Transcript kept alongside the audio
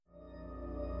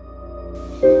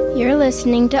You're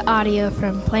listening to audio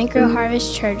from Plank Row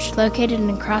Harvest Church located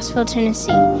in Crossville,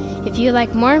 Tennessee. If you'd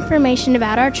like more information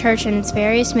about our church and its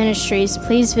various ministries,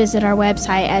 please visit our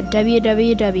website at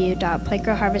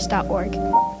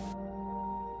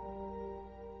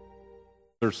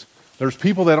www.plankrowharvest.org. There's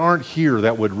people that aren't here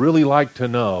that would really like to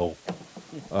know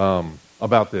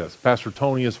about this. Pastor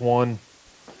Tony is one.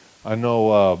 I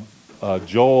know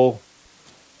Joel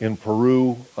in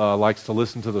Peru likes to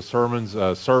listen to the sermons,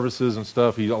 services and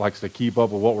stuff. He likes to keep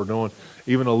up with what we're doing.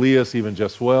 Even Elias, even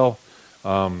Jeswell,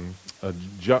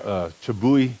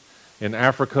 Chabui in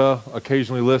Africa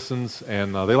occasionally listens,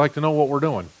 and they like to know what we're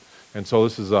doing. And so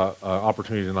this is an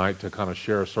opportunity tonight to kind of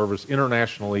share a service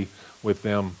internationally with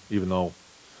them, even though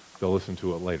they'll listen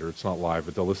to it later. It's not live,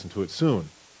 but they'll listen to it soon.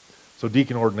 So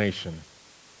deacon ordination.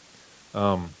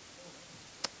 1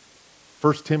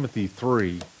 Timothy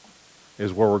 3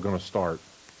 is where we're going to start.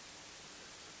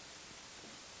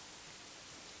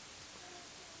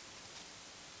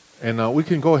 And we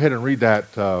can go ahead and read that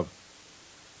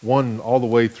 1 all the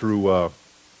way through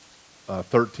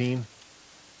 13.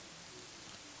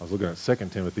 I was looking at 2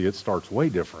 Timothy. It starts way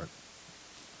different.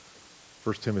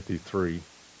 1 Timothy 3.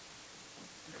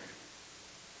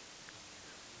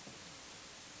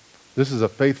 This is a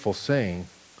faithful saying.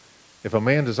 If a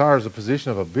man desires the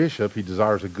position of a bishop, he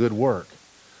desires a good work.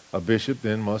 A bishop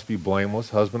then must be blameless,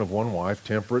 husband of one wife,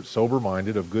 temperate,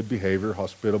 sober-minded, of good behavior,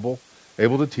 hospitable,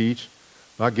 able to teach,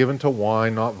 not given to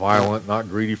wine, not violent, not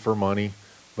greedy for money,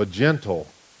 but gentle,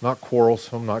 not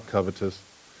quarrelsome, not covetous,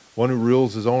 one who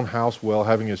rules his own house well,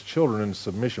 having his children in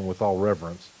submission with all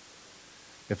reverence.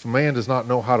 If a man does not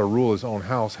know how to rule his own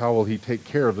house, how will he take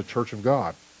care of the church of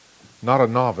God? Not a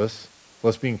novice,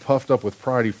 lest being puffed up with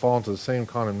pride he fall into the same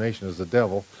condemnation as the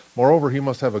devil. Moreover, he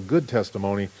must have a good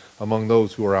testimony among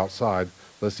those who are outside,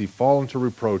 lest he fall into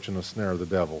reproach and the snare of the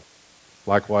devil.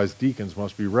 Likewise, deacons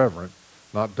must be reverent,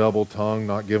 not double-tongued,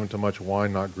 not given to much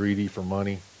wine, not greedy for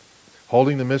money,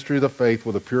 holding the mystery of the faith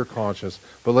with a pure conscience.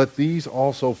 But let these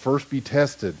also first be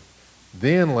tested,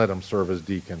 then let them serve as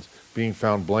deacons, being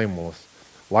found blameless.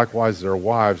 Likewise, their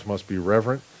wives must be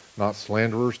reverent, not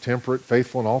slanderers, temperate,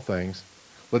 faithful in all things.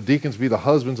 Let deacons be the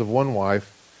husbands of one wife,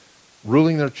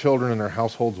 ruling their children and their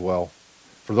households well.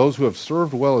 For those who have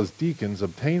served well as deacons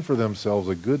obtain for themselves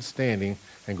a good standing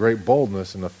and great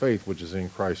boldness in the faith which is in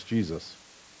Christ Jesus.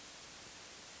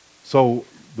 So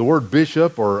the word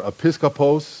bishop or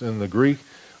episkopos in the Greek,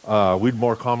 we'd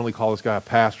more commonly call this guy a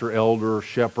pastor, elder,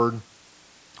 shepherd,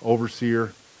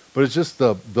 overseer. But it's just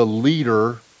the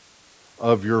leader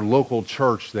of your local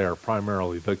church there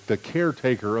primarily, the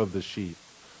caretaker of the sheep.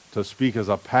 To speak as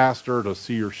a pastor, to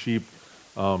see your sheep.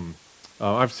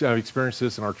 I've experienced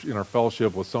this in our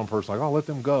fellowship with some person, like, oh, let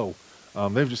them go.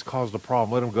 They've just caused a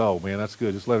problem. Let them go, man. That's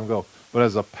good. Just let them go. But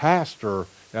as a pastor,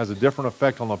 it has a different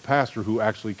effect on the pastor who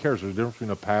actually cares. There's a difference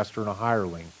between a pastor and a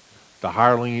hireling. The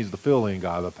hireling, he's the fill-in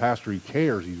guy. The pastor, he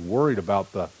cares. He's worried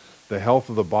about the health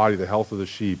of the body, the health of the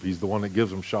sheep. He's the one that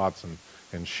gives them shots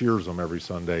and shears them every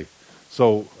Sunday.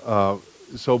 But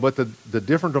the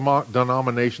different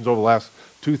denominations over the last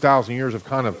 2,000 years have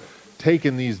kind of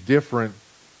taken these different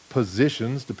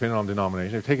positions, depending on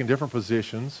denomination. They've taken different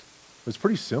positions. It's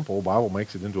pretty simple. The Bible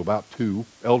makes it into about 2,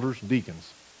 elders and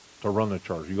deacons, to run the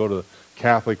church. You go to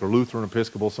Catholic or Lutheran,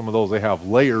 Episcopal, some of those, they have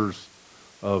layers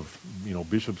of,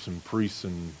 bishops and priests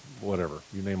and whatever.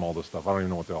 You name all this stuff. I don't even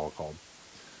know what they're all called.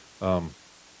 I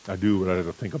do, but I had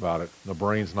to think about it. The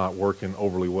brain's not working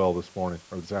overly well this morning,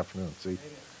 or this afternoon, see?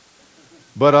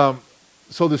 But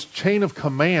so this chain of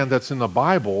command that's in the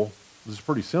Bible is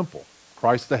pretty simple.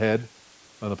 Christ the head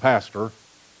and the pastor,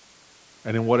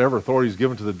 and in whatever authority is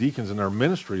given to the deacons in their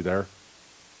ministry there,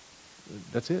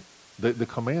 that's it. The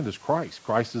command is Christ.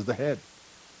 Christ is the head.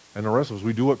 And the rest of us,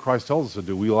 we do what Christ tells us to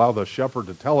do. We allow the shepherd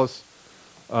to tell us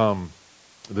the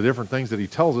different things that he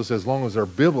tells us as long as they're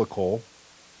biblical,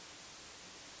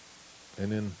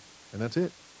 and that's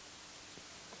it.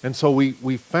 And so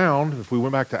we found, if we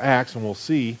went back to Acts, and we'll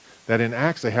see, that in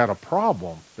Acts they had a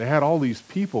problem. They had all these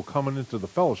people coming into the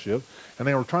fellowship, and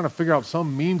they were trying to figure out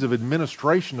some means of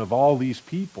administration of all these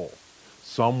people.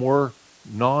 Some were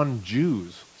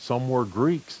non-Jews. Some were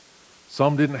Greeks.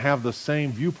 Some didn't have the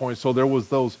same viewpoint. So there was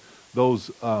those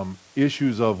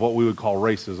issues of what we would call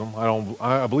racism.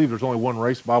 I believe there's only one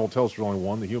race. The Bible tells us there's only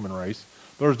one, the human race.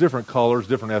 There's different colors,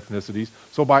 different ethnicities.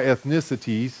 So by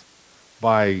ethnicities,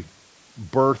 by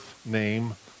birth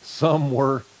name, some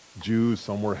were Jews,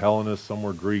 some were Hellenists, some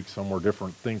were Greeks, some were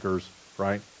different thinkers,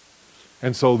 right?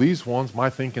 And so these ones, my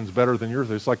thinking's better than yours.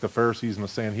 It's like the Pharisees and the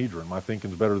Sanhedrin. My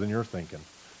thinking's better than your thinking.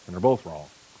 And they're both wrong.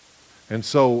 And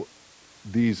so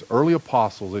these early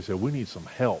apostles, they said, we need some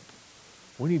help.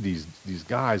 We need these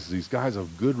guys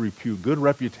of good repute, good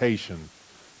reputation,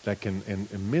 that can,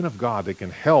 and men of God that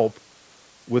can help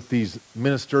with these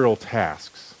ministerial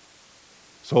tasks.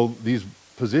 So these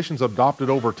positions adopted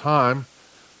over time,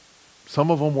 some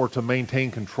of them were to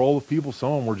maintain control of people,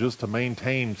 some of them were just to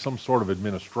maintain some sort of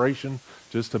administration,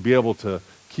 just to be able to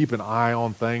keep an eye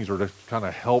on things or to kind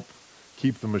of help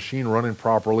keep the machine running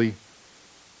properly.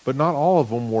 But not all of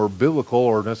them were biblical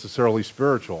or necessarily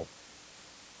spiritual.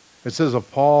 It says of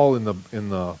Paul in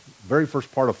the very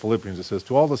first part of Philippians, it says,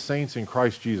 to all the saints in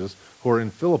Christ Jesus who are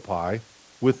in Philippi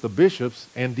with the bishops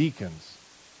and deacons.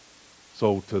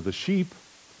 So to the sheep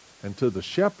and to the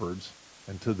shepherds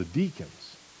and to the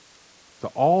deacons, to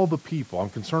all the people.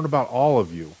 I'm concerned about all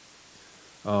of you.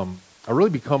 I really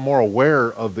become more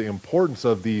aware of the importance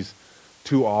of these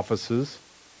two offices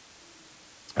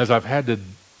as I've had to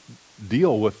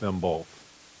deal with them both.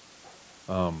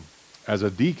 As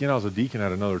a deacon, I was a deacon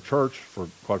at another church for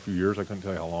quite a few years. I couldn't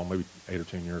tell you how long, maybe 8 or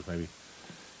 10 years maybe.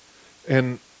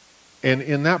 And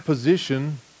in that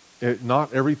position,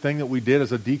 not everything that we did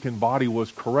as a deacon body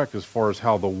was correct as far as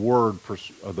how the word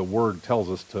tells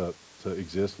us to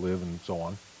exist, live, and so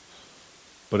on.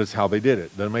 But it's how they did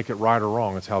it. Doesn't make it right or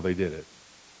wrong. It's how they did it.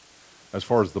 As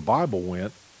far as the Bible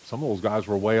went, some of those guys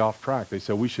were way off track. They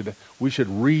said we should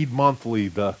read monthly.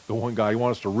 The one guy, he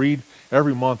wanted us to read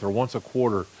every month or once a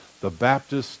quarter the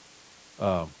Baptist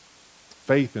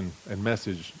faith and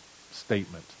message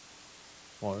statement.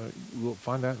 Well, we'll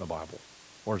find that in the Bible.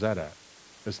 Where's that at?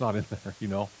 It's not in there, you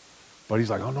know. But he's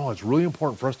like, oh no, it's really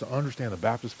important for us to understand the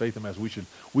Baptist faith and message.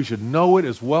 We should know it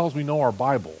as well as we know our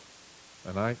Bible.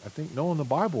 And I think knowing the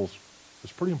Bible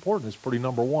is pretty important. It's pretty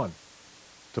number one.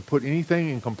 To put anything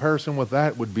in comparison with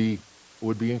that would be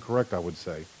incorrect, I would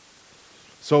say.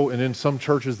 So, and in some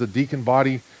churches, the deacon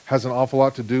body has an awful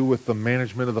lot to do with the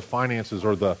management of the finances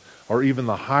or even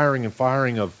the hiring and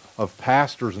firing of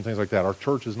pastors and things like that. Our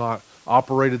church is not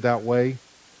operated that way.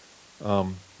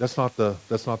 That's not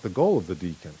the goal of the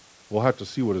deacon. We'll have to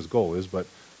see what his goal is, but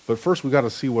first we got to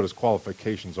see what his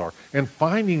qualifications are. And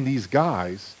finding these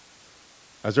guys,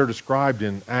 as they're described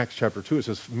in Acts chapter 2, it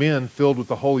says, men filled with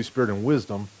the Holy Spirit and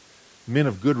wisdom, men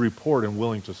of good report and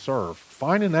willing to serve.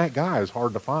 Finding that guy is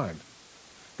hard to find.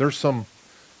 There's some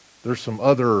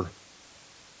other,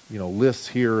 lists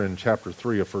here in chapter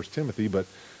 3 of 1 Timothy,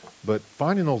 but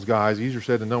finding those guys, easier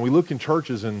said than done. We look in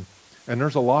churches and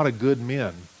there's a lot of good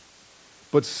men,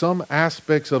 but some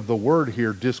aspects of the word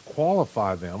here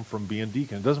disqualify them from being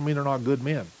deacon. It doesn't mean they're not good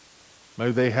men.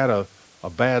 Maybe they had a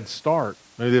bad start.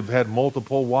 Maybe they've had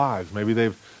multiple wives. Maybe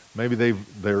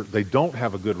they don't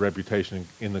have a good reputation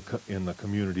in the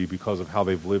community because of how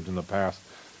they've lived in the past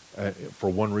for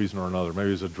one reason or another. Maybe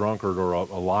he's a drunkard or a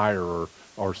liar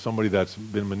or somebody that's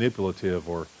been manipulative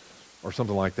or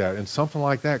something like that. And something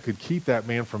like that could keep that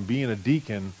man from being a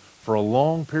deacon for a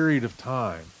long period of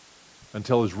time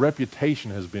until his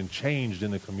reputation has been changed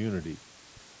in the community.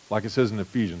 Like it says in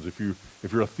Ephesians, if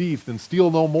you're a thief, then steal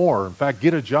no more. In fact,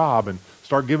 get a job and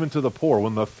start giving to the poor.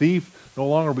 When the thief no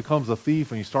longer becomes a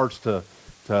thief and he starts to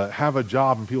have a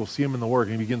job and people see him in the work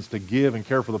and he begins to give and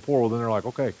care for the poor, well, then they're like,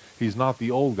 okay, he's not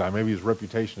the old guy. Maybe his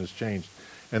reputation has changed,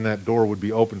 and that door would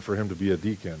be open for him to be a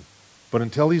deacon. But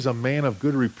until he's a man of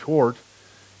good report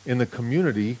in the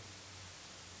community,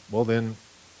 well, then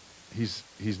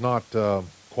he's not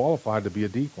qualified to be a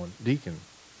deacon.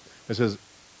 It says,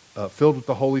 filled with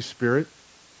the Holy Spirit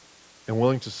and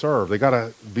willing to serve. They got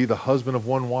to be the husband of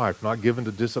one wife, not given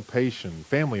to dissipation,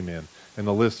 family men. And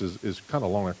the list is kind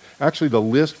of long there. Actually, the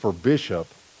list for bishop,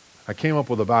 I came up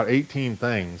with about 18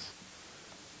 things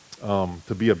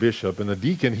to be a bishop. And the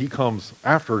deacon, he comes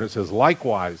after, and it says,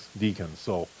 likewise, deacons.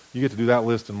 So you get to do that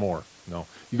list and more.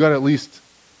 You got to at least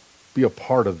be a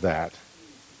part of that.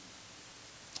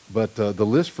 But the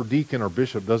list for deacon or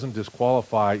bishop doesn't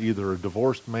disqualify either a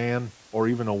divorced man or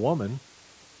even a woman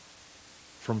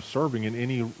from serving in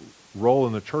any role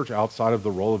in the church outside of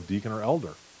the role of deacon or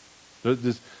elder.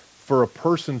 For a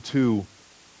person to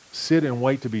sit and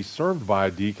wait to be served by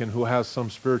a deacon who has some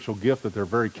spiritual gift that they're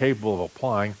very capable of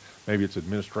applying, maybe it's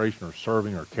administration or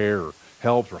serving or care or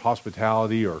helps or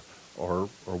hospitality or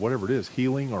whatever it is,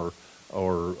 healing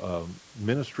or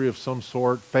ministry of some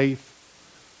sort, faith,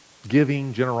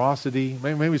 giving, generosity,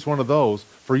 maybe it's one of those.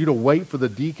 For you to wait for the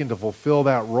deacon to fulfill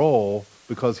that role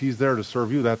because he's there to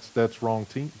serve you, that's wrong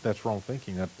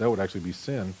thinking. That would actually be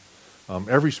sin.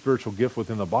 Every spiritual gift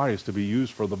within the body is to be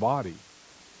used for the body.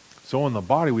 So in the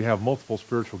body we have multiple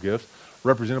spiritual gifts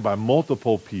represented by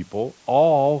multiple people,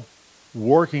 all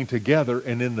working together,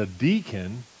 and then the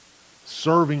deacon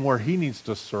serving where he needs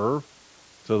to serve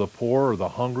to the poor or the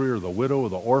hungry or the widow or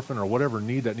the orphan or whatever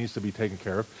need that needs to be taken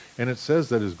care of. And it says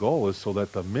that his goal is so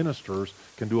that the ministers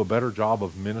can do a better job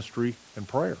of ministry and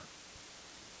prayer.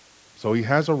 So he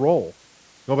has a role.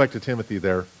 Go back to Timothy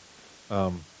there.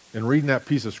 In reading that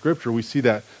piece of scripture, we see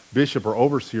that bishop or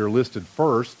overseer listed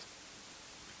first.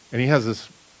 And he has this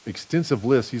extensive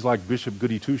list. He's like Bishop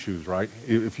Goody Two-Shoes, right?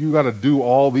 If you got to do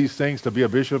all these things to be a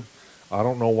bishop, I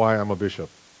don't know why I'm a bishop.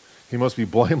 He must be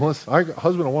blameless.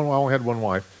 Husband of one wife, I only had one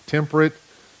wife. Temperate.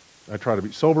 I try to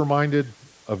be sober-minded,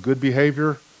 of good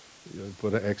behavior.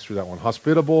 Put an X through that one.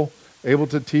 Hospitable, able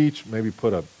to teach. Maybe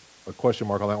put a question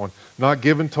mark on that one. Not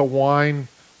given to wine.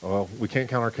 Well, we can't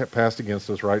count our past against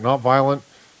us, right? Not violent.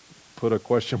 Put a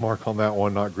question mark on that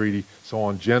one. Not greedy. So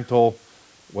on. Gentle.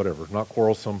 Whatever. Not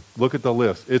quarrelsome. Look at the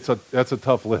list. That's a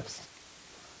tough list.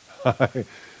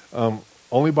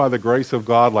 Only by the grace of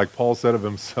God, like Paul said of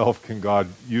himself, can God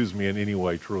use me in any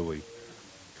way, truly.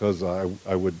 Because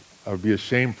I would be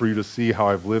ashamed for you to see how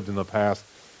I've lived in the past,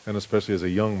 and especially as a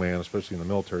young man, especially in the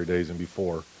military days and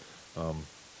before. But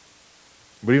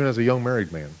even as a young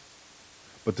married man.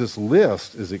 But this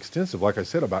list is extensive, like I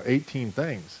said, about 18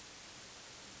 things.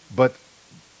 But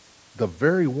the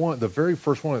very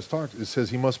first one it says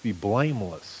he must be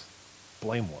blameless.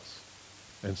 Blameless.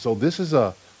 And so this is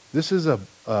a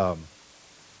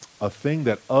thing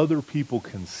that other people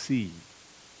can see,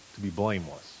 to be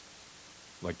blameless.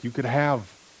 Like you could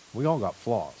have, we all got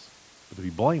flaws, but to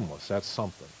be blameless, that's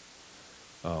something.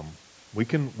 We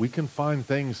can find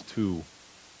things to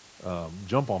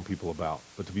jump on people about,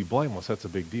 but to be blameless, that's a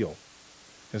big deal.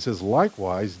 And it says,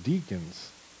 likewise,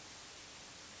 deacons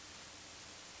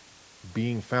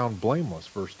being found blameless,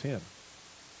 verse 10.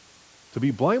 To be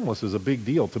blameless is a big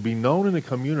deal. To be known in a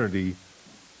community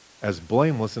as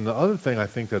blameless. And the other thing I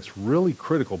think that's really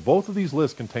critical, both of these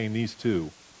lists contain these two.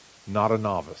 Not a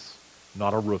novice,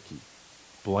 not a rookie.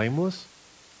 Blameless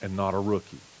and not a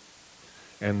rookie.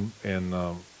 And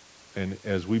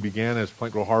as we began as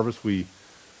Plank Grove Harvest, we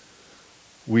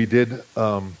didn't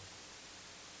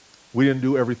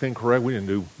do everything correct. We didn't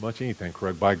do much anything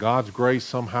correct. By God's grace,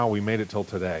 somehow we made it till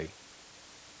today.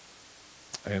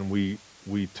 And we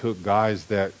took guys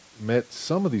that met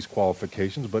some of these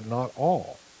qualifications, but not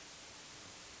all.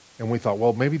 And we thought,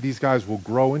 well, maybe these guys will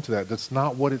grow into that. That's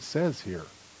not what it says here.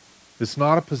 It's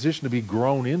not a position to be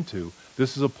grown into.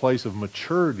 This is a place of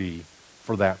maturity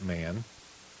for that man.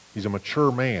 He's a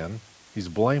mature man. He's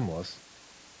blameless.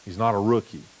 He's not a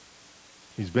rookie.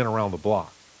 He's been around the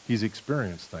block. He's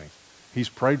experienced things. He's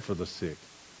prayed for the sick.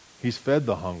 He's fed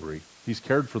the hungry. He's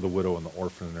cared for the widow and the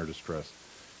orphan in their distress.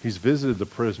 He's visited the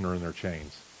prisoner in their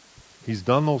chains. He's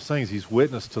done those things. He's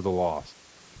witnessed to the lost.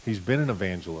 He's been an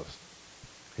evangelist.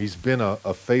 He's been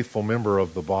a faithful member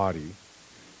of the body.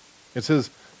 It says,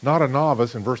 not a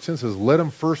novice, and verse 10 says, let him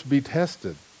first be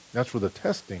tested. That's where the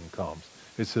testing comes.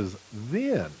 It says,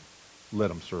 then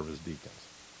let him serve as deacons.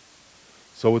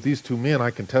 So with these two men, I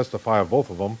can testify of both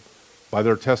of them by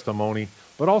their testimony,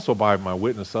 but also by my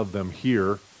witness of them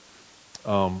here,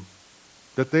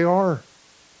 that they are,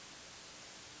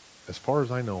 as far as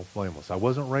I know, blameless. I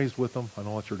wasn't raised with them. I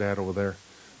know that's your dad over there.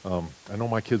 I know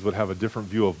my kids would have a different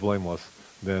view of blameless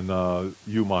than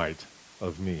you might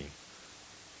of me.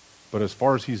 But as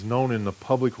far as he's known in the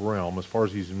public realm, as far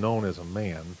as he's known as a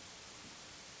man,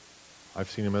 I've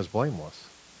seen him as blameless.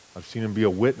 I've seen him be a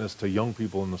witness to young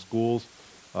people in the schools.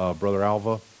 Brother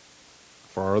Alva,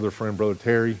 for our other friend, Brother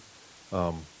Terry.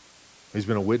 He's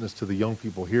been a witness to the young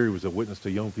people here. He was a witness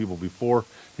to young people before.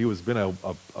 He was been a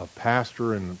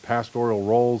pastor in pastoral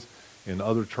roles in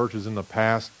other churches in the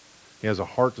past. He has a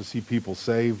heart to see people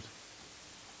saved.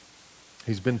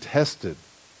 He's been tested.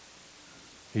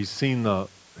 He's seen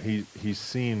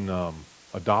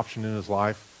adoption in his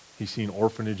life. He's seen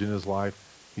orphanage in his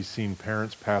life. He's seen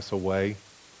parents pass away.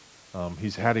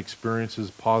 He's had experiences,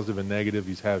 positive and negative.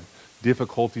 He's had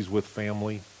difficulties with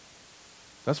family.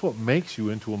 That's what makes you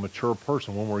into a mature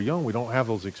person. When we're young, we don't have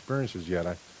those experiences yet.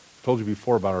 I told you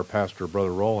before about our pastor,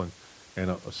 Brother Roland, and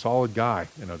a solid guy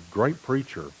and a great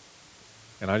preacher.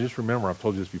 And I just remember, I've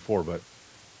told you this before, but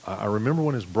I remember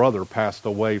when his brother passed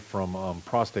away from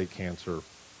prostate cancer.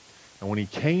 And when he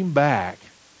came back,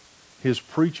 his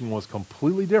preaching was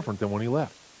completely different than when he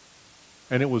left.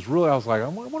 And it was really, I was like, I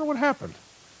wonder what happened.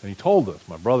 And he told us,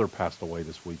 my brother passed away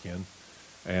this weekend.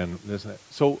 And this and that.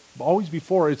 So always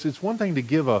before, it's one thing to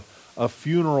give a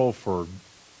funeral for,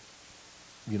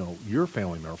 your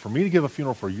family member. For me to give a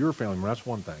funeral for your family member, that's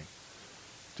one thing.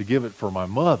 To give it for my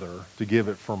mother, to give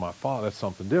it for my father, that's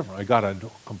something different. I got a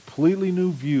completely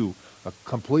new view, a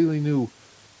completely new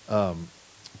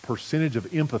percentage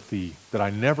of empathy that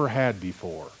I never had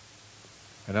before.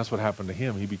 And that's what happened to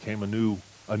him. He became a new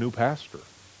a new pastor.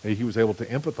 He was able to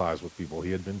empathize with people.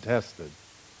 He had been tested.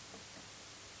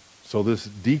 So this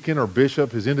deacon or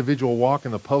bishop, his individual walk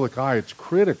in the public eye, it's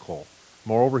critical.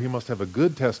 Moreover, he must have a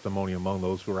good testimony among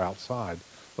those who are outside,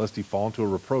 lest he fall into a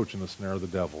reproach in the snare of the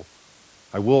devil.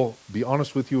 I will be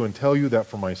honest with you and tell you that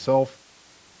for myself,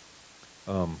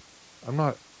 one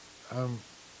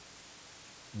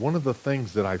of the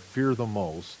things that I fear the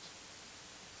most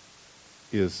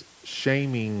is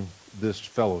shaming this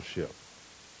fellowship.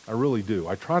 I really do.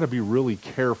 I try to be really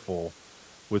careful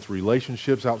with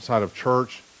relationships outside of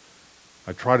church.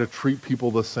 I try to treat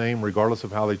people the same regardless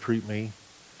of how they treat me.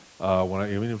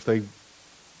 Even if they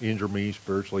injure me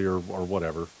spiritually or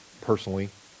whatever, personally.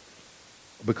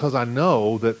 Because I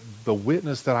know that the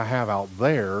witness that I have out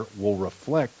there will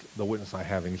reflect the witness I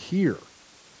have in here.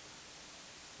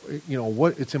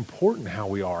 It's important how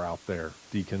we are out there,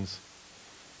 deacons.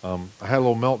 I had a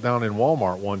little meltdown in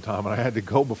Walmart one time, and I had to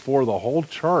go before the whole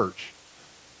church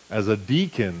as a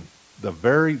deacon.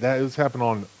 That was happened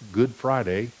on Good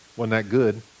Friday, wasn't that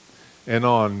good? And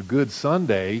on Good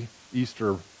Sunday,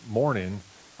 Easter morning,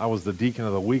 I was the deacon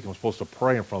of the week and was supposed to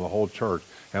pray in front of the whole church.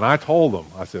 And I told them,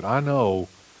 I said, I know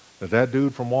that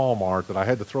dude from Walmart that I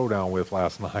had to throw down with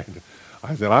last night,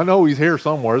 I said, I know he's here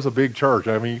somewhere. It's a big church.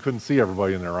 I mean, you couldn't see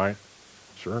everybody in there, right?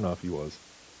 Sure enough, he was.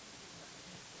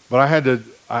 But I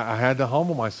had to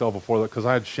humble myself before that because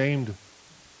I had shamed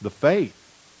the faith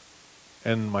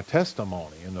and my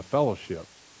testimony and the fellowship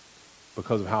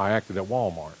because of how I acted at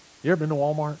Walmart. You ever been to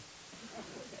Walmart?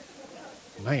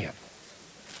 Man.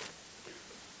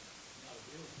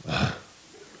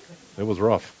 It was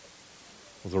rough.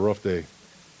 It was a rough day.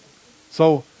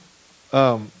 So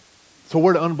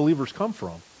where do unbelievers come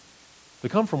from? They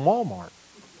come from Walmart.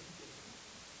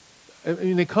 I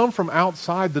mean, they come from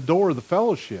outside the door of the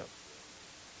fellowship.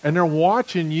 And they're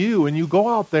watching you, and you go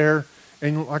out there,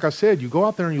 and like I said, you go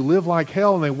out there and you live like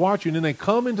hell, and they watch you, and then they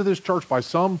come into this church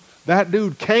that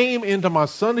dude came into my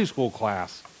Sunday school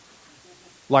class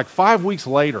like 5 weeks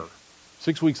later,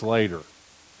 6 weeks later.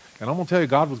 And I'm going to tell you,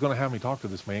 God was going to have me talk to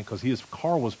this man because his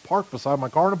car was parked beside my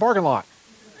car in the parking lot.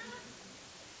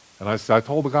 And I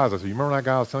told the guys, I said, you remember that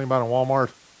guy I was telling you about in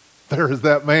Walmart? There is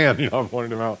that man. I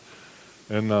pointed him out.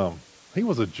 And he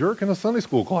was a jerk in a Sunday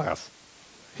school class.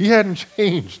 He hadn't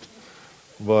changed.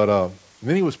 But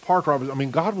then he was parked right. I mean,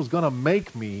 God was going to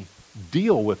make me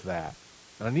deal with that.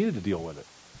 And I needed to deal with it.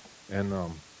 And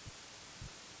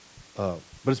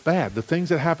but it's bad. The things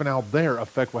that happen out there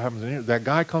affect what happens in here. That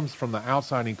guy comes from the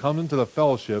outside, and he comes into the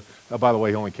fellowship. By the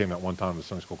way, he only came that one time to the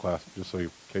Sunday school class, just so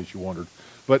in case you wondered.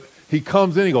 But he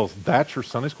comes in, he goes, that's your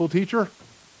Sunday school teacher?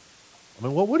 I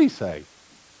mean, what would he say?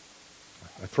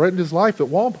 I threatened his life at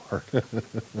Walmart.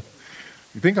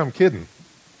 You think I'm kidding?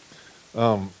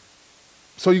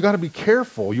 So you got to be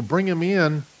careful. You bring him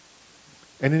in,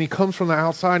 and then he comes from the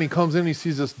outside, and he comes in, and he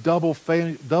sees this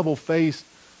double-faced,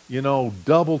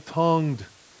 double-tongued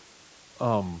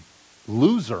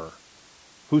loser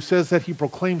who says that he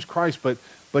proclaims Christ,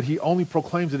 but he only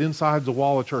proclaims it inside the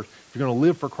wall of church. If you're going to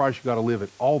live for Christ, you've got to live it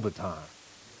all the time.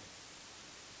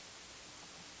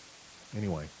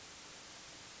 Anyway,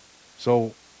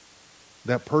 so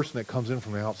that person that comes in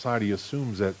from the outside, he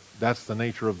assumes that that's the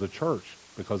nature of the church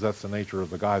because that's the nature of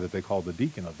the guy that they call the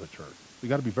deacon of the church. You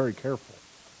got to be very careful.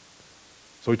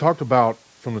 So we talked about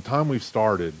from the time we've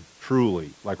started,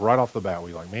 truly, like right off the bat,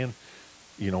 we like, man,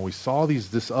 we saw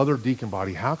this other deacon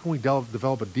body. How can we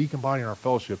develop a deacon body in our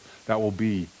fellowship that will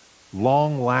be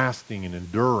long-lasting and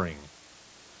enduring?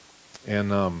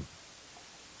 And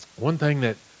one thing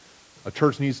that a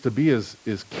church needs to be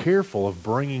is careful of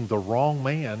bringing the wrong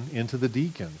man into the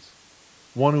deacons.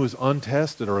 One who is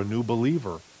untested or a new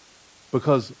believer.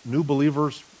 Because new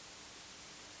believers,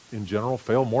 in general,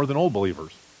 fail more than old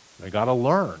believers. They got to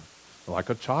learn.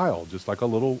 Like a child, just like a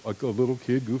little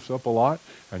kid goofs up a lot,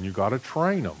 and you got to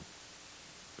train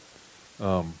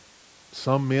them.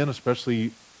 Some men,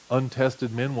 especially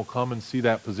untested men, will come and see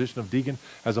that position of deacon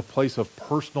as a place of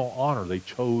personal honor. They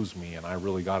chose me, and I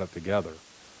really got it together.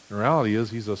 The reality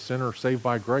is he's a sinner saved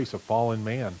by grace, a fallen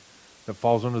man that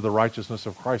falls under the righteousness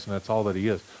of Christ, and that's all that he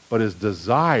is. But his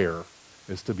desire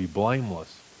is to be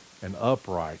blameless and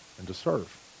upright and to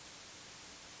serve.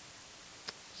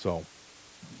 So,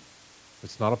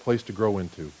 it's not a place to grow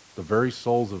into. The very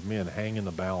souls of men hang in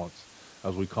the balance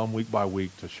as we come week by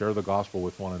week to share the gospel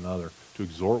with one another, to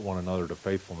exhort one another to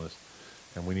faithfulness.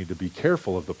 And we need to be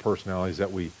careful of the personalities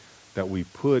that we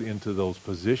put into those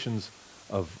positions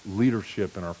of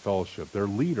leadership in our fellowship. They're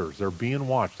leaders. They're being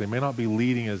watched. They may not be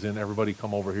leading as in everybody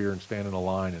come over here and stand in a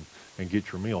line and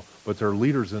get your meal, but they're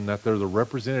leaders in that they're the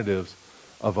representatives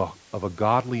of a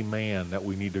godly man that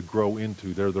we need to grow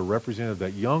into. They're the representative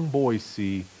that young boys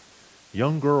see,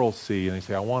 young girls see, and they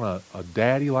say, I want a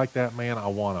daddy like that man. I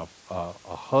want a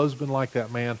husband like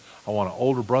that man. I want an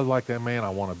older brother like that man. I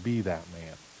want to be that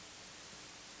man.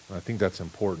 And I think that's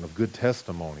important. Of good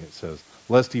testimony, it says,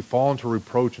 lest he fall into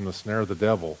reproach and the snare of the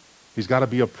devil. He's got to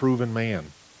be a proven man.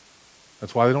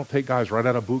 That's why they don't take guys right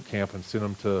out of boot camp and send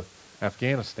them to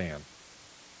Afghanistan.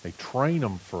 They train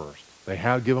them first. They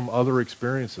give them other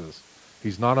experiences.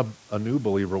 He's not a new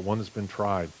believer, one that's been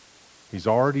tried. He's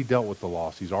already dealt with the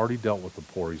lost. He's already dealt with the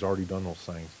poor. He's already done those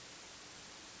things.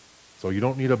 So you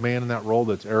don't need a man in that role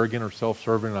that's arrogant or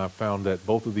self-serving, and I've found that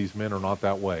both of these men are not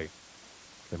that way.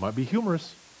 They might be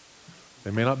humorous.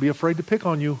 They may not be afraid to pick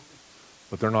on you,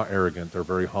 but they're not arrogant. They're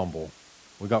very humble.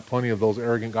 We got plenty of those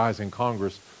arrogant guys in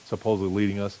Congress supposedly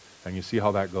leading us, and you see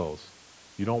how that goes.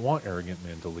 You don't want arrogant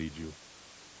men to lead you.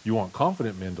 You want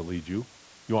confident men to lead you.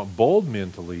 You want bold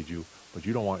men to lead you, but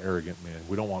you don't want arrogant men.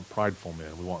 We don't want prideful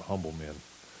men. We want humble men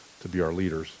to be our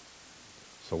leaders.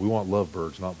 So we want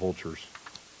lovebirds, not vultures.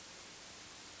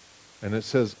 And it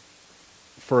says,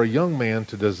 for a young man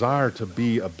to desire to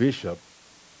be a bishop,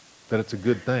 that it's a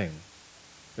good thing.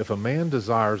 If a man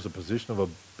desires the position of a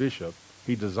bishop,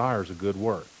 he desires a good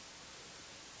work.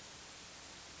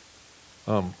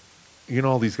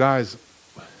 These guys,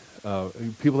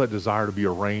 people that desire to be a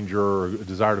ranger, or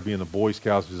desire to be in the Boy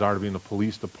Scouts, desire to be in the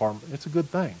police department, it's a good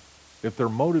thing. If their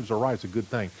motives are right, it's a good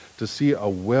thing. To see a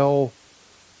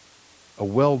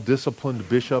well-disciplined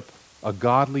bishop, a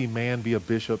godly man be a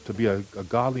bishop, to be a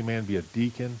godly man be a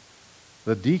deacon.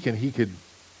 The deacon, he could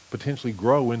potentially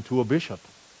grow into a bishop.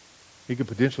 He could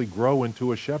potentially grow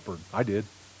into a shepherd. I did.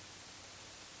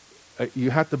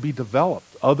 You have to be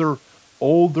developed. Other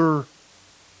older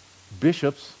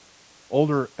bishops,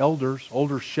 older elders,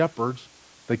 older shepherds,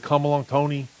 they come along,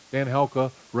 Tony, Dan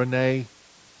Helka, Renee,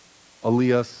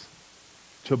 Elias,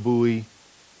 Chabui,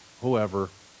 whoever,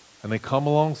 and they come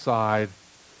alongside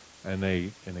and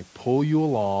they pull you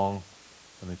along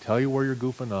and they tell you where you're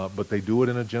goofing up, but they do it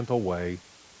in a gentle way.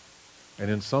 And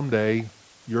then someday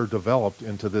you're developed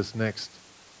into this next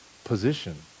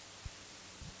position.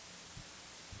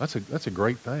 That's a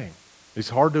great thing. It's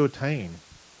hard to attain.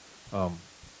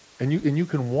 And you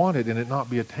can want it and it not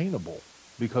be attainable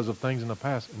because of things in the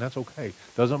past, and that's okay.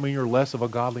 Doesn't mean you're less of a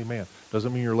godly man.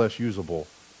 Doesn't mean you're less usable,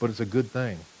 but it's a good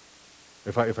thing.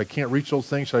 If I can't reach those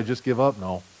things, should I just give up?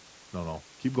 No.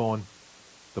 Keep going.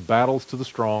 The battle's to the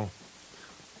strong.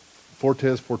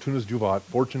 Fortes fortunas juvat.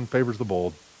 Fortune favors the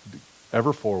bold.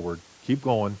 Ever forward. Keep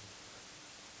going.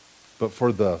 But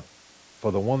for the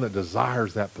one that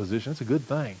desires that position, it's a good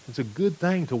thing. It's a good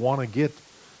thing to want to get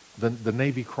the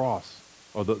Navy Cross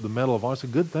or the Medal of Honor. It's a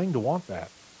good thing to want that,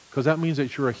 because that means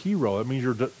that you're a hero. It means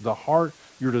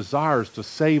your desires to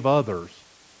save others,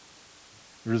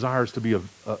 your desires to be a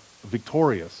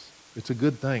victorious. It's a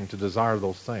good thing to desire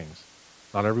those things.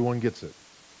 Not everyone gets it.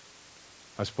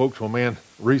 I spoke to a man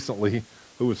recently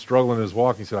who was struggling in his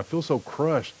walk. He said, I feel so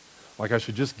crushed, like I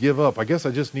should just give up. I guess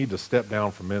I just need to step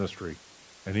down from ministry.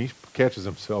 And he catches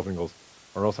himself and goes,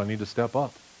 or else I need to step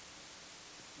up.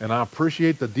 And I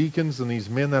appreciate the deacons and these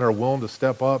men that are willing to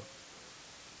step up.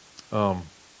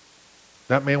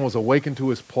 That man was awakened to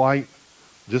his plight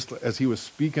just as he was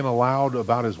speaking aloud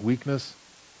about his weakness.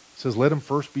 It says, let him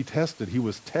first be tested. He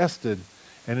was tested,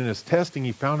 and in his testing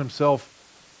he found himself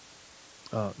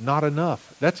not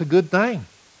enough. That's a good thing.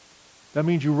 That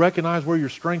means you recognize where your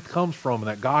strength comes from and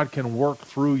that God can work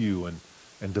through you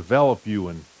and develop you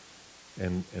and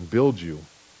build you.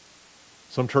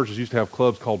 Some churches used to have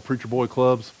clubs called preacher boy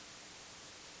clubs.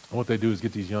 And what they do is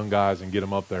get these young guys and get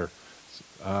them up there.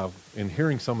 In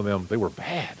hearing some of them, they were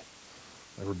bad.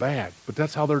 But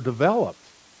that's how they're developed.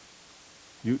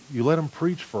 You let them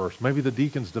preach first. Maybe the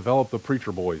deacons develop the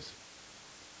preacher boys.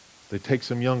 They take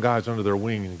some young guys under their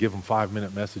wing and give them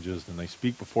 5-minute messages, and they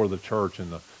speak before the church,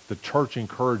 and the church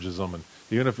encourages them. And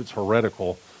even if it's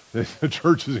heretical, the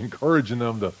church is encouraging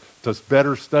them to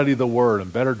better study the Word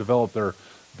and better develop the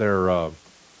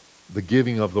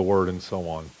giving of the Word and so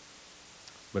on.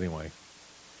 But anyway,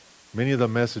 many of the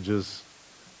messages,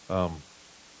 to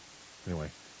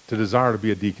desire to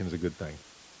be a deacon is a good thing.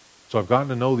 So I've gotten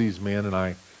to know these men, and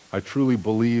I truly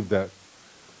believe that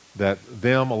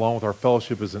them, along with our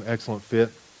fellowship, is an excellent fit.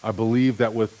 I believe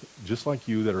that just like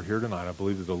you that are here tonight, I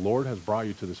believe that the Lord has brought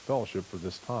you to this fellowship for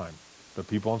this time. The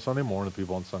people on Sunday morning, the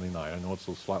people on Sunday night. I know it's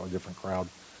a slightly different crowd,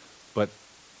 but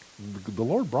the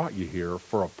Lord brought you here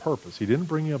for a purpose. He didn't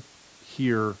bring you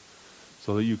here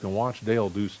so that you can watch Dale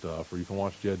do stuff, or you can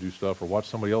watch Jed do stuff, or watch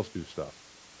somebody else do stuff.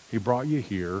 He brought you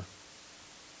here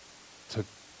to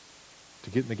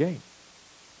get in the game.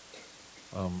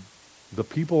 The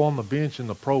people on the bench in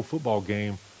the pro football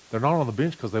game, they're not on the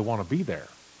bench because they want to be there.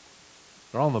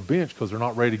 They're on the bench because they're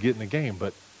not ready to get in the game.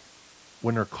 But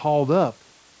when they're called up,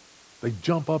 they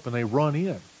jump up and they run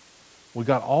in. We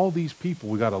got all these people.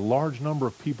 We got a large number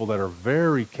of people that are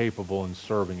very capable in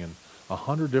serving in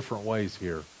 100 different ways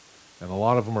here. And a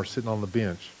lot of them are sitting on the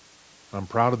bench. I'm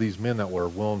proud of these men that were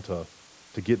willing to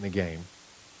get in the game.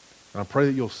 And I pray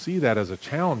that you'll see that as a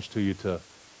challenge to you to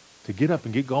get up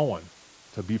and get going,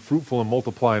 to be fruitful and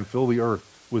multiply and fill the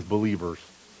earth with believers.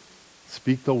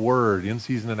 Speak the word in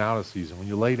season and out of season. When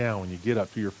you lay down, when you get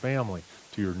up, to your family,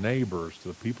 to your neighbors, to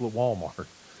the people at Walmart.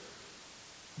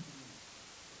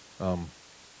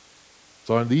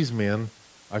 So in these men,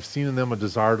 I've seen in them a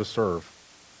desire to serve.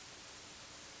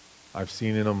 I've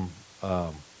seen in them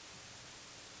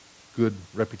good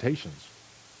reputations.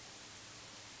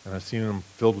 And I've seen them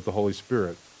filled with the Holy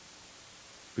Spirit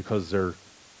because their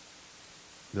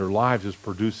lives is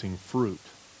producing fruit.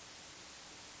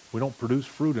 We don't produce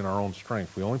fruit in our own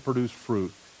strength. We only produce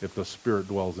fruit if the Spirit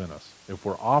dwells in us. If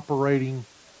we're operating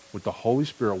with the Holy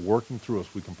Spirit working through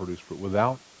us, we can produce fruit.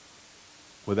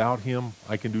 Without Him,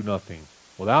 I can do nothing.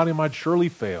 Without Him, I'd surely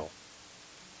fail.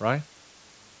 Right?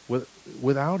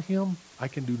 Without Him, I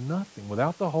can do nothing.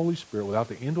 Without the Holy Spirit, without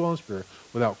the indwelling Spirit,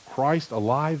 without Christ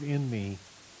alive in me,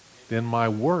 then my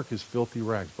work is filthy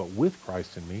rags. But with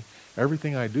Christ in me,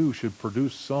 everything I do should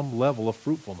produce some level of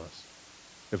fruitfulness.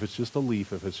 If it's just a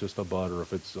leaf, if it's just a bud, or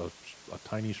if it's a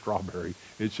tiny strawberry,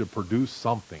 it should produce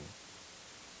something.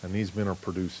 And these men are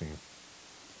producing.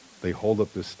 They hold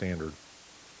up this standard.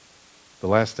 The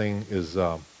last thing is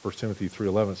 1 Timothy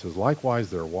 3:11 says, likewise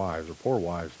their wives, or poor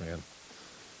wives, man,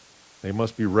 they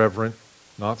must be reverent,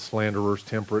 not slanderers,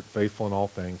 temperate, faithful in all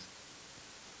things.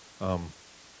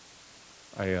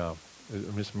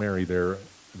 Miss Mary there,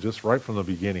 just right from the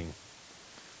beginning,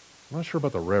 I'm not sure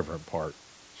about the reverent part.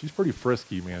 She's pretty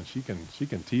frisky, man. She can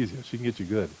tease you. She can get you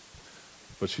good.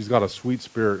 But she's got a sweet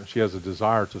spirit. She has a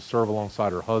desire to serve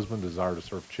alongside her husband, desire to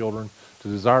serve children, to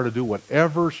desire to do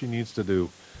whatever she needs to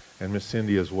do. And Miss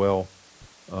Cindy as well.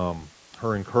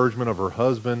 Her encouragement of her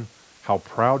husband, how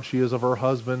proud she is of her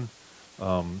husband,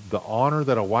 the honor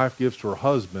that a wife gives to her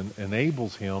husband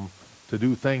enables him to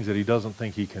do things that he doesn't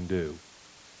think he can do.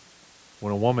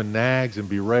 When a woman nags and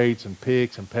berates and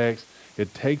picks and pecks,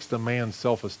 it takes the man's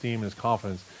self-esteem and his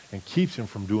confidence and keeps him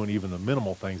from doing even the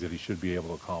minimal things that he should be able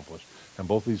to accomplish. And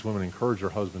both these women encourage their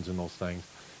husbands in those things,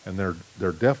 and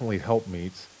they're definitely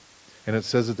helpmeets. And it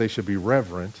says that they should be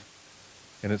reverent,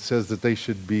 and it says that they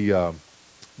should be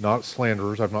not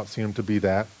slanderers. I've not seen them to be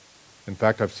that. In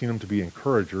fact, I've seen them to be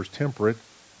encouragers, temperate.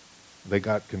 They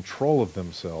got control of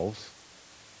themselves,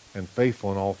 and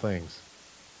faithful in all things.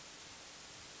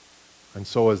 And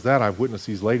so as that, I've witnessed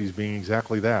these ladies being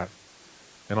exactly that.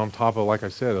 And on top of, like I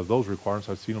said, of those requirements,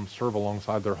 I've seen them serve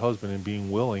alongside their husband and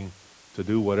being willing to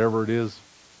do whatever it is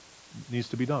needs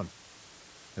to be done.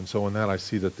 And so in that, I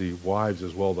see that the wives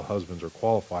as well, the husbands, are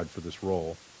qualified for this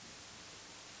role.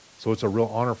 So it's a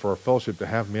real honor for our fellowship to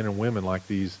have men and women like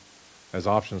these as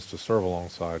options to serve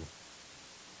alongside.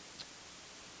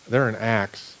 They're in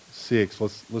Acts 6.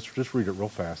 Let's just read it real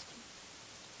fast.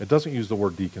 It doesn't use the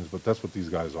word deacons, but that's what these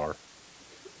guys are.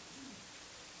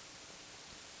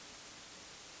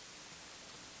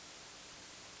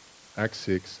 Acts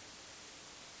 6.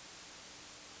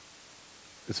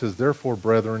 It says, therefore,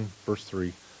 brethren, verse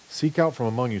 3, seek out from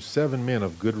among you 7 men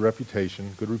of good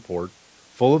reputation, good report,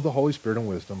 full of the Holy Spirit and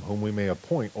wisdom, whom we may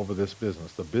appoint over this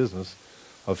business, the business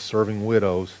of serving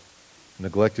widows,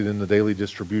 neglected in the daily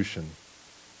distribution.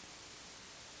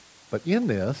 But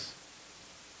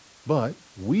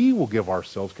we will give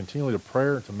ourselves continually to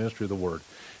prayer and to ministry of the word.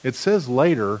 It says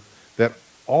later that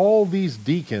all these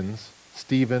deacons,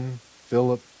 Stephen,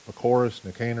 Philip, Prochorus,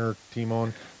 Nicanor,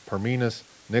 Timon, Parmenas,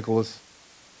 Nicholas,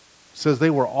 says they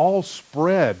were all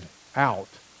spread out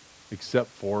except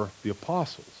for the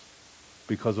apostles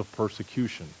because of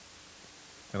persecution.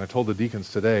 And I told the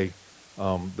deacons today,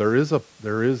 there is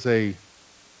a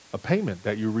payment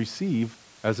that you receive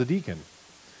as a deacon.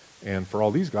 And for all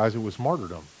these guys, it was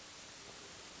martyrdom.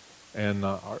 And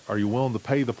are you willing to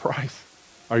pay the price?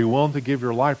 Are you willing to give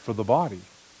your life for the body?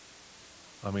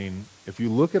 I mean, if you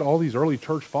look at all these early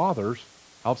church fathers,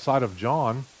 outside of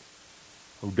John,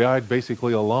 who died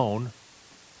basically alone,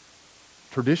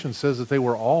 tradition says that they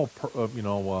were all,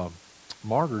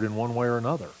 martyred in one way or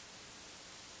another.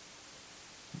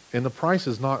 And the price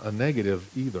is not a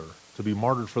negative either. To be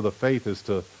martyred for the faith is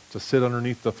to sit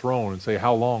underneath the throne and say,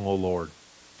 how long, O Lord?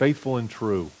 Faithful and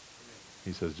true.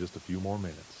 He says, just a few more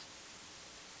minutes.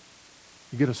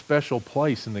 You get a special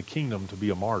place in the kingdom to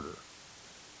be a martyr.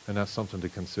 And that's something to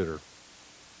consider.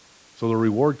 So the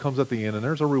reward comes at the end, and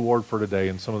there's a reward for today,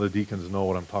 and some of the deacons know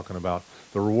what I'm talking about.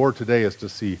 The reward today is to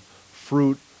see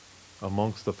fruit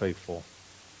amongst the faithful.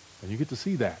 And you get to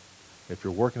see that if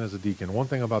you're working as a deacon. One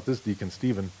thing about this deacon,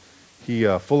 Stephen, he,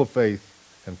 full of faith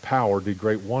and power, did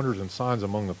great wonders and signs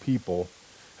among the people.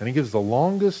 And he gives the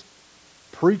longest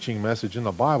preaching message in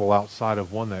the Bible outside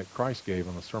of one that Christ gave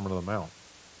on the Sermon on the Mount.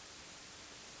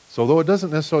 So though it doesn't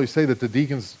necessarily say that the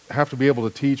deacons have to be able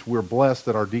to teach, we're blessed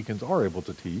that our deacons are able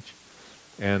to teach.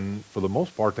 And for the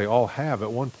most part, they all have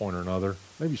at one point or another.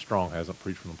 Maybe Strong hasn't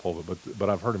preached from the pulpit, but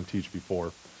I've heard him teach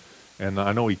before. And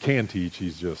I know he can teach,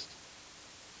 he's just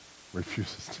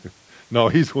refuses to. No,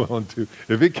 he's willing to.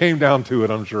 If it came down to it,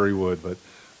 I'm sure he would.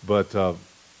 But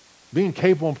being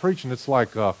capable in preaching, it's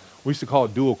like we used to call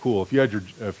it dual cool. If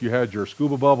you had your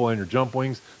scuba bubble and your jump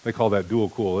wings, they call that dual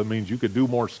cool. It means you could do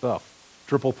more stuff.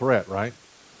 Triple threat, right?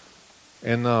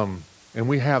 And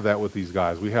we have that with these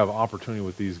guys. We have opportunity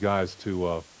with these guys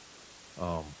to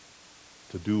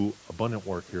do abundant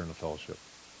work here in the fellowship.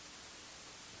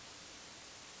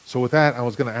 So with that, I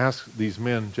was going to ask these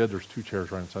men, Jed, there's 2 chairs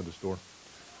right inside this door.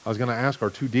 I was going to ask our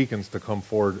 2 deacons to come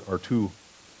forward, our 2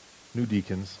 new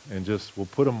deacons, and just we'll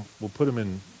put them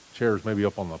in chairs maybe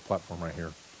up on the platform right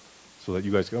here, so that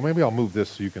you guys can. Maybe I'll move this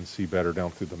so you can see better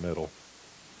down through the middle,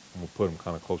 and we'll put them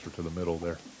kind of closer to the middle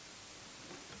there.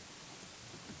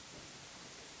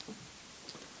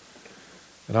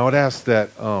 And I would ask that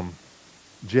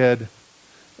Jed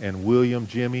and William,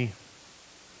 Jimmy,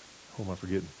 who am I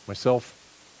forgetting? Myself.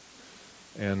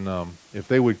 And if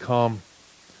they would come,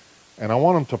 and I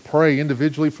want them to pray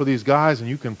individually for these guys, and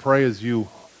you can pray as you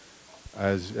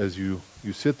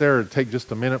sit there. It'd take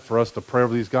just a minute for us to pray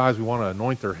over these guys. We want to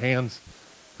anoint their hands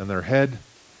and their head,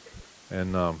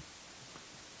 and have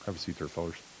a seat there,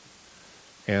 fellas.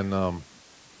 And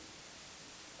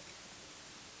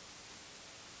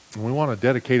we want to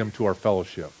dedicate them to our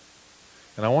fellowship.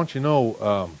 And I want you to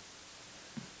know,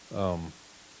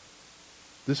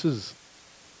 this is.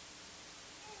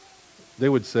 They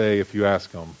would say, if you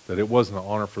ask them, that it wasn't an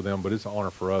honor for them, but it's an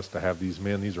honor for us to have these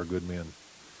men. These are good men.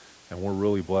 And we're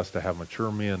really blessed to have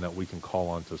mature men that we can call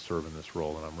on to serve in this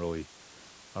role. And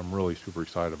I'm really super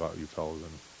excited about you fellows.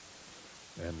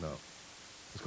 And